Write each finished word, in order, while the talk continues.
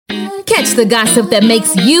Catch the gossip that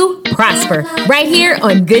makes you prosper right here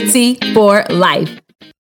on Good Tea for Life.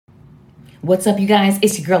 What's up, you guys?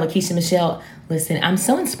 It's your girl, Akeisha Michelle. Listen, I'm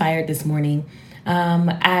so inspired this morning.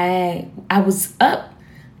 I was up.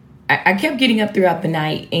 I kept getting up throughout the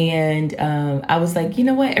night, and I was like, you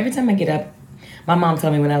know what? Every time I get up, my mom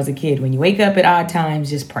told me when I was a kid, when you wake up at odd times,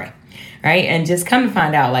 just pray, right? And just come to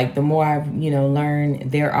find out, like, the more I've,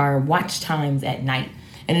 learned, there are watch times at night.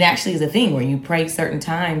 And it actually is a thing where you pray certain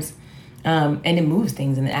times, and it moves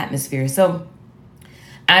things in the atmosphere. So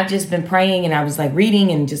I've just been praying, and I was like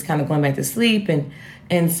reading and just kind of going back to sleep.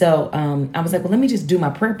 And so I was like, well, let me just do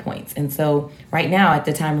my prayer points. And so right now, at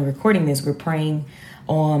the time of recording this, we're praying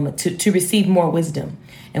to receive more wisdom.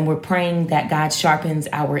 And we're praying that God sharpens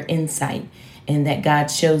our insight and that God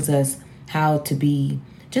shows us how to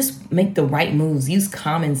just make the right moves, use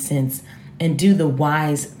common sense, and do the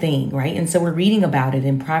wise thing, right? And so we're reading about it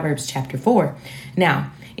in Proverbs chapter 4.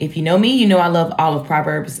 Now, if you know me, you know I love all of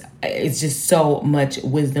Proverbs. It's just so much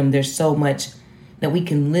wisdom. There's so much that we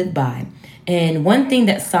can live by. And one thing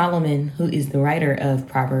that Solomon, who is the writer of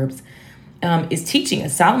Proverbs, is teaching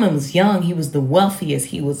us. Solomon was young. He was the wealthiest.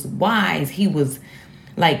 He was wise. He was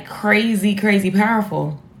like crazy, crazy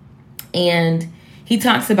powerful. And he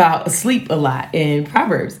talks about sleep a lot in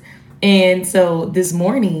Proverbs. And so this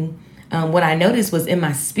morning, what I noticed was in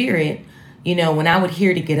my spirit, when I would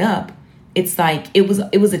hear to get up, it's like it was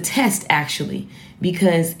a test, actually,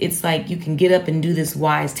 because it's like you can get up and do this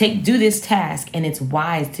do this task, and it's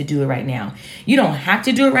wise to do it right now. You don't have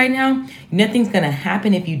to do it right now. Nothing's going to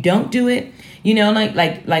happen if you don't do it,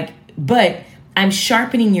 but I'm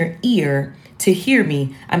sharpening your ear to hear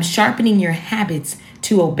me. I'm sharpening your habits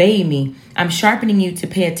to obey me. I'm sharpening you to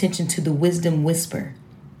pay attention to the wisdom whisper.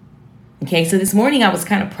 Okay, so this morning I was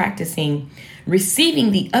kind of practicing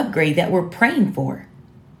receiving the upgrade that we're praying for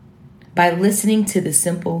by listening to the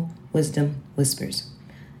simple wisdom whispers,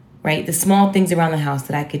 right? The small things around the house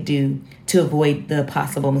that I could do to avoid the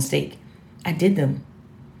possible mistake. I did them.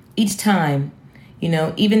 Each time,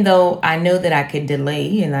 even though I know that I could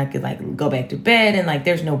delay and I could go back to bed and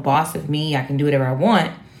there's no boss of me, I can do whatever I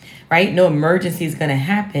want, right? No emergency is going to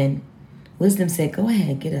happen. Wisdom said, go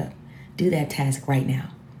ahead, get up, do that task right now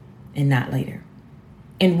and not later.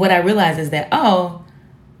 And what I realized is that,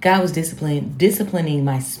 God was disciplining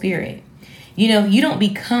my spirit. You don't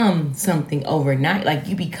become something overnight.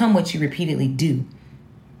 You become what you repeatedly do.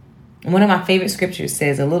 And one of my favorite scriptures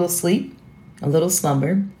says, a little sleep, a little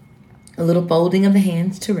slumber, a little folding of the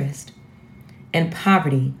hands to rest, and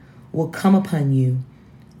poverty will come upon you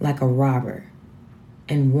like a robber,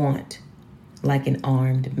 and want like an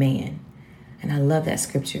armed man. And I love that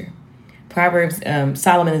scripture. Proverbs,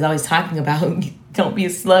 Solomon is always talking about, don't be a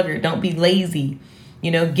sluggard, don't be lazy.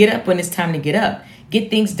 Get up when it's time to get up. Get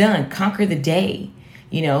things done. Conquer the day,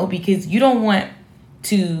 because you don't want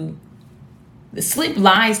to. The sleep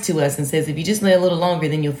lies to us and says, if you just lay a little longer,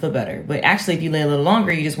 then you'll feel better. But actually, if you lay a little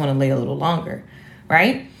longer, you just want to lay a little longer,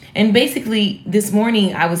 right? And basically, this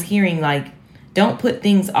morning, I was hearing don't put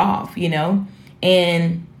things off,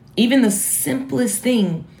 and even the simplest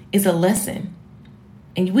thing is a lesson.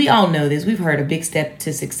 And we all know this. We've heard a big step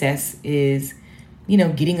to success is,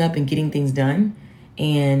 getting up and getting things done.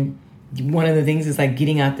 And one of the things is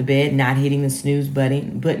getting out the bed, not hitting the snooze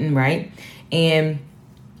button, right? And,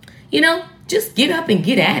 just get up and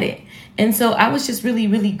get at it. And so I was just really,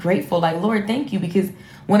 really grateful. Lord, thank you. Because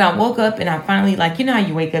when I woke up and I finally, how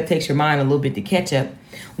you wake up takes your mind a little bit to catch up.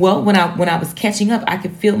 Well, when I was catching up, I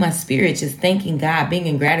could feel my spirit just thanking God, being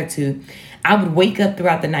in gratitude. I would wake up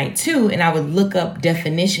throughout the night too, and I would look up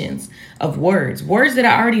definitions of words that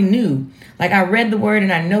I already knew. I read the word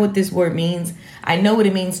and I know what this word means. I know what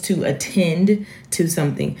it means to attend to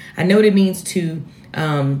something. I know what it means to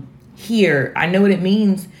hear. I know what it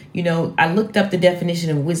means. I looked up the definition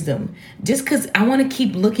of wisdom just because I want to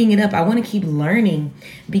keep looking it up. I want to keep learning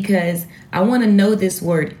because I want to know this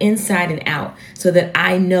word inside and out so that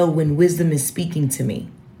I know when wisdom is speaking to me.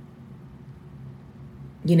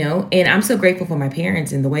 And I'm so grateful for my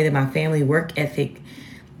parents and the way that my family work ethic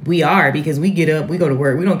we are, because we get up, we go to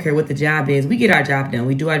work. We don't care what the job is. We get our job done.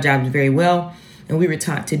 We do our jobs very well. And we were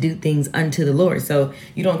taught to do things unto the Lord. So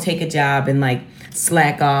you don't take a job and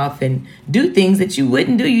slack off and do things that you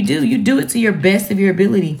wouldn't do. You do it to your best of your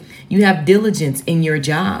ability. You have diligence in your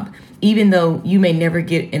job. Even though you may never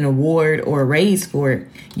get an award or a raise for it,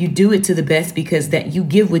 you do it to the best because that you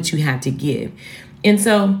give what you have to give. And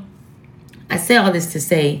so I say all this to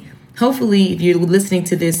say, hopefully, if you're listening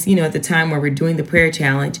to this, at the time where we're doing the prayer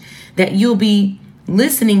challenge, that you'll be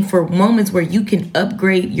listening for moments where you can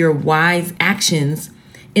upgrade your wise actions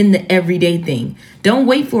in the everyday thing. Don't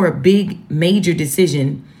wait for a big major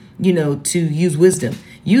decision, to use wisdom.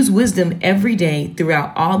 Use wisdom every day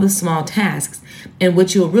throughout all the small tasks. And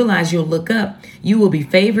what you'll realize, you'll look up, you will be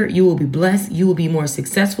favored, you will be blessed, you will be more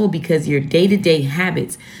successful because your day-to-day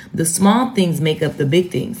habits, the small things make up the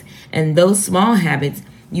big things. And those small habits,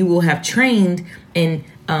 you will have trained and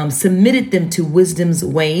submitted them to wisdom's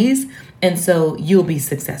ways. And so you'll be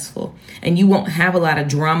successful and you won't have a lot of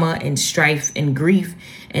drama and strife and grief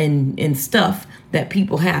and stuff that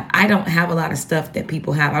people have. I don't have a lot of stuff that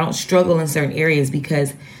people have. I don't struggle in certain areas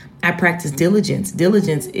because I practice diligence.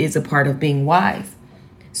 Diligence is a part of being wise.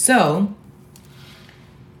 So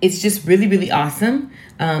it's just really, really awesome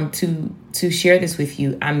to share this with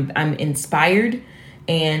you. I'm inspired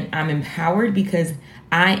and I'm empowered because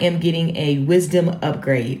I am getting a wisdom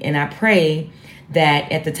upgrade. And I pray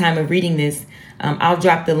that at the time of reading this, I'll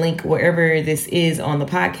drop the link wherever this is on the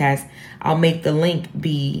podcast. I'll make the link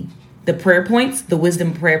be the prayer points, the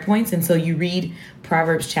wisdom prayer points. And so you read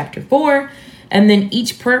Proverbs chapter 4, and then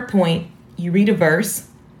each prayer point, you read a verse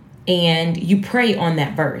and you pray on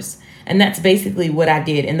that verse. And that's basically what I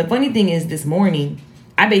did. And the funny thing is this morning,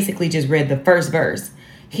 I basically just read the first verse.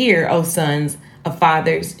 Hear, O sons, a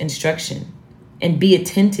father's instruction, and be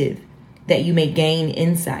attentive that you may gain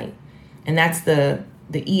insight. And that's the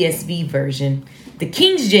ESV version. The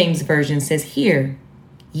King James version says, hear,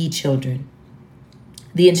 ye children,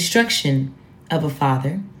 the instruction of a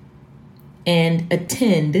father, and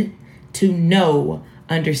attend to know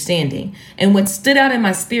understanding. And what stood out in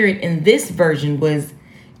my spirit in this version was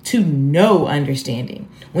to know understanding.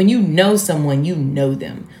 When you know someone, you know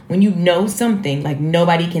them. When you know something, like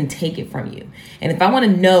nobody can take it from you. And if I want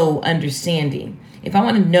to know understanding, if I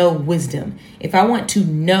want to know wisdom, if I want to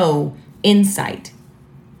know insight,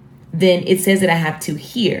 then it says that I have to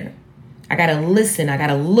hear. I got to listen. I got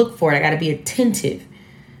to look for it. I got to be attentive.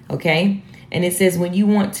 Okay. And it says when you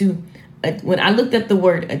want to, when I looked up the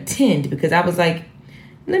word attend, because I was like,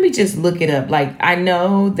 let me just look it up. Like, I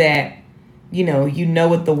know that, you know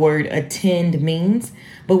what the word attend means.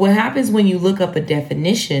 But what happens when you look up a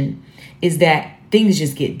definition is that things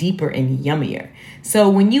just get deeper and yummier. So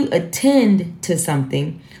when you attend to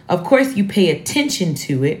something, of course, you pay attention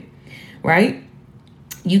to it, right?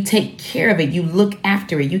 You take care of it. You look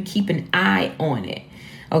after it. You keep an eye on it.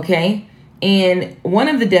 Okay. And one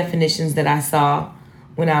of the definitions that I saw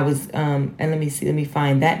when I was, and let me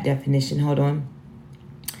find that definition. Hold on.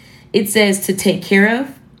 It says to take care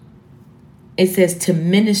of. It says to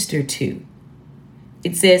minister to.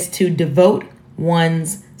 It says to devote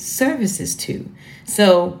one's services to.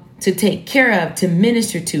 So to take care of, to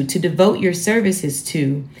minister to devote your services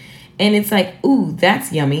to. And it's like, ooh,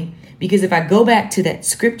 that's yummy. Because if I go back to that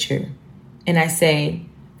scripture and I say,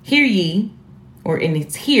 hear ye, and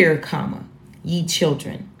it's here, comma, ye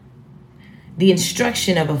children, the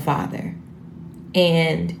instruction of a father,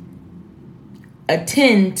 and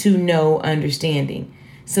attend to know understanding.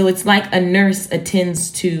 So it's like a nurse attends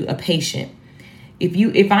to a patient.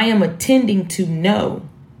 If I am attending to know,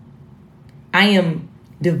 I am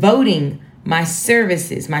devoting my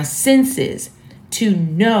services, my senses to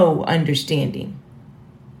know understanding.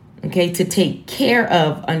 Okay, to take care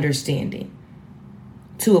of understanding,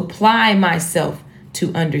 to apply myself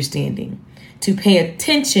to understanding, to pay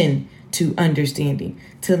attention to understanding,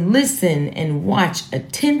 to listen and watch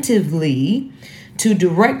attentively, to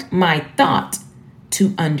direct my thought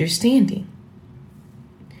to understanding.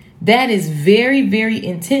 That is very, very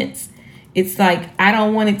intense. It's like, I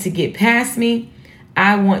don't want it to get past me.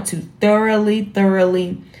 I want to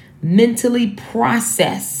thoroughly, mentally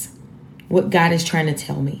process what God is trying to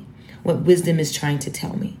tell me, what wisdom is trying to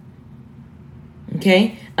tell me.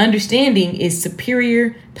 Okay? Understanding is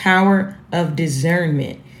superior power of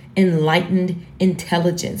discernment, enlightened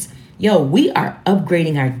intelligence. Yo, we are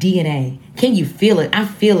upgrading our DNA. Can you feel it? I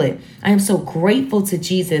feel it. I am so grateful to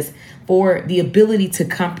Jesus for the ability to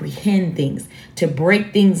comprehend things, to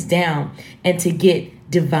break things down, and to get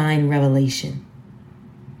divine revelation.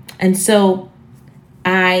 And so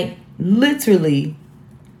I literally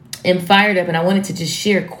am fired up, and I wanted to just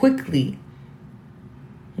share quickly.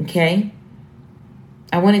 Okay?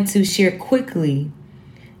 I wanted to share quickly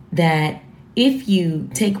that if you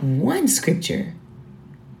take one scripture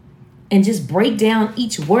and just break down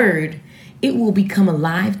each word, it will become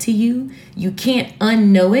alive to you. You can't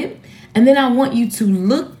unknow it. And then I want you to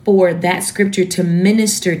look for that scripture to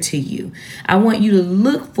minister to you. I want you to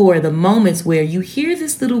look for the moments where you hear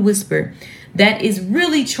this little whisper that is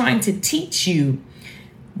really trying to teach you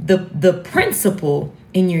the principle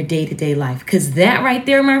in your day-to-day life. Because that right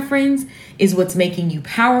there, my friends, is what's making you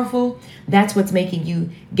powerful. That's what's making you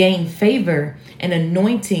gain favor and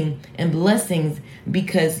anointing and blessings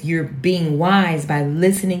because you're being wise by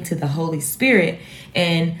listening to the Holy Spirit.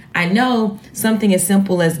 And I know something as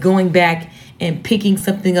simple as going back and picking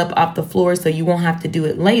something up off the floor so you won't have to do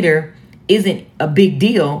it later isn't a big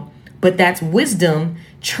deal, but that's wisdom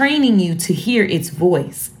training you to hear its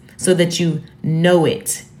voice so that you know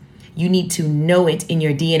it. You need to know it in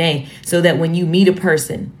your DNA so that when you meet a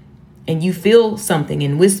person and you feel something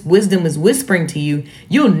and wisdom is whispering to you,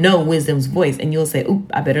 you'll know wisdom's voice and you'll say, "Oop,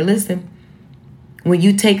 I better listen." When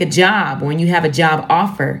you take a job, when you have a job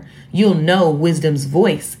offer, you'll know wisdom's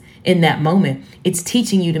voice in that moment. It's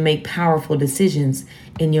teaching you to make powerful decisions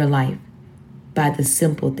in your life by the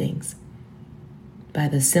simple things, by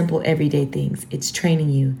the simple everyday things. It's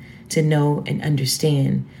training you to know and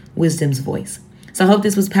understand wisdom's voice. So I hope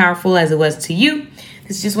this was powerful as it was to you.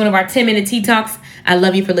 This is just one of our 10-minute tea talks. I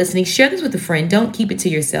love you for listening. Share this with a friend. Don't keep it to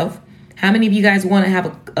yourself. How many of you guys want to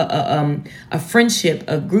have a friendship,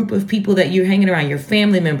 a group of people that you're hanging around, your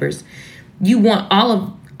family members? You want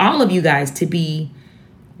all of you guys to be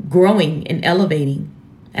growing and elevating.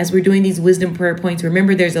 As we're doing these wisdom prayer points,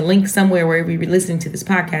 remember there's a link somewhere wherever you're listening to this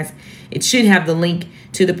podcast. It should have the link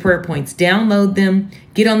to the prayer points. Download them,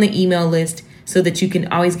 get on the email list so that you can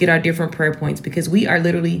always get our different prayer points, because we are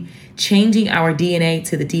literally changing our DNA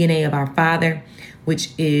to the DNA of our Father,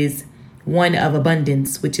 which is one of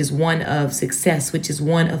abundance, which is one of success, which is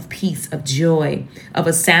one of peace, of joy, of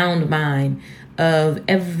a sound mind, of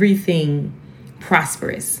everything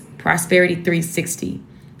prosperous. Prosperity 360.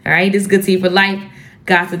 All right, this is Good Tea for Life.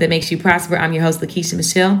 Gossip that makes you prosper. I'm your host, Lakeisha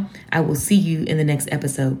Michelle. I will see you in the next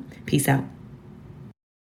episode. Peace out.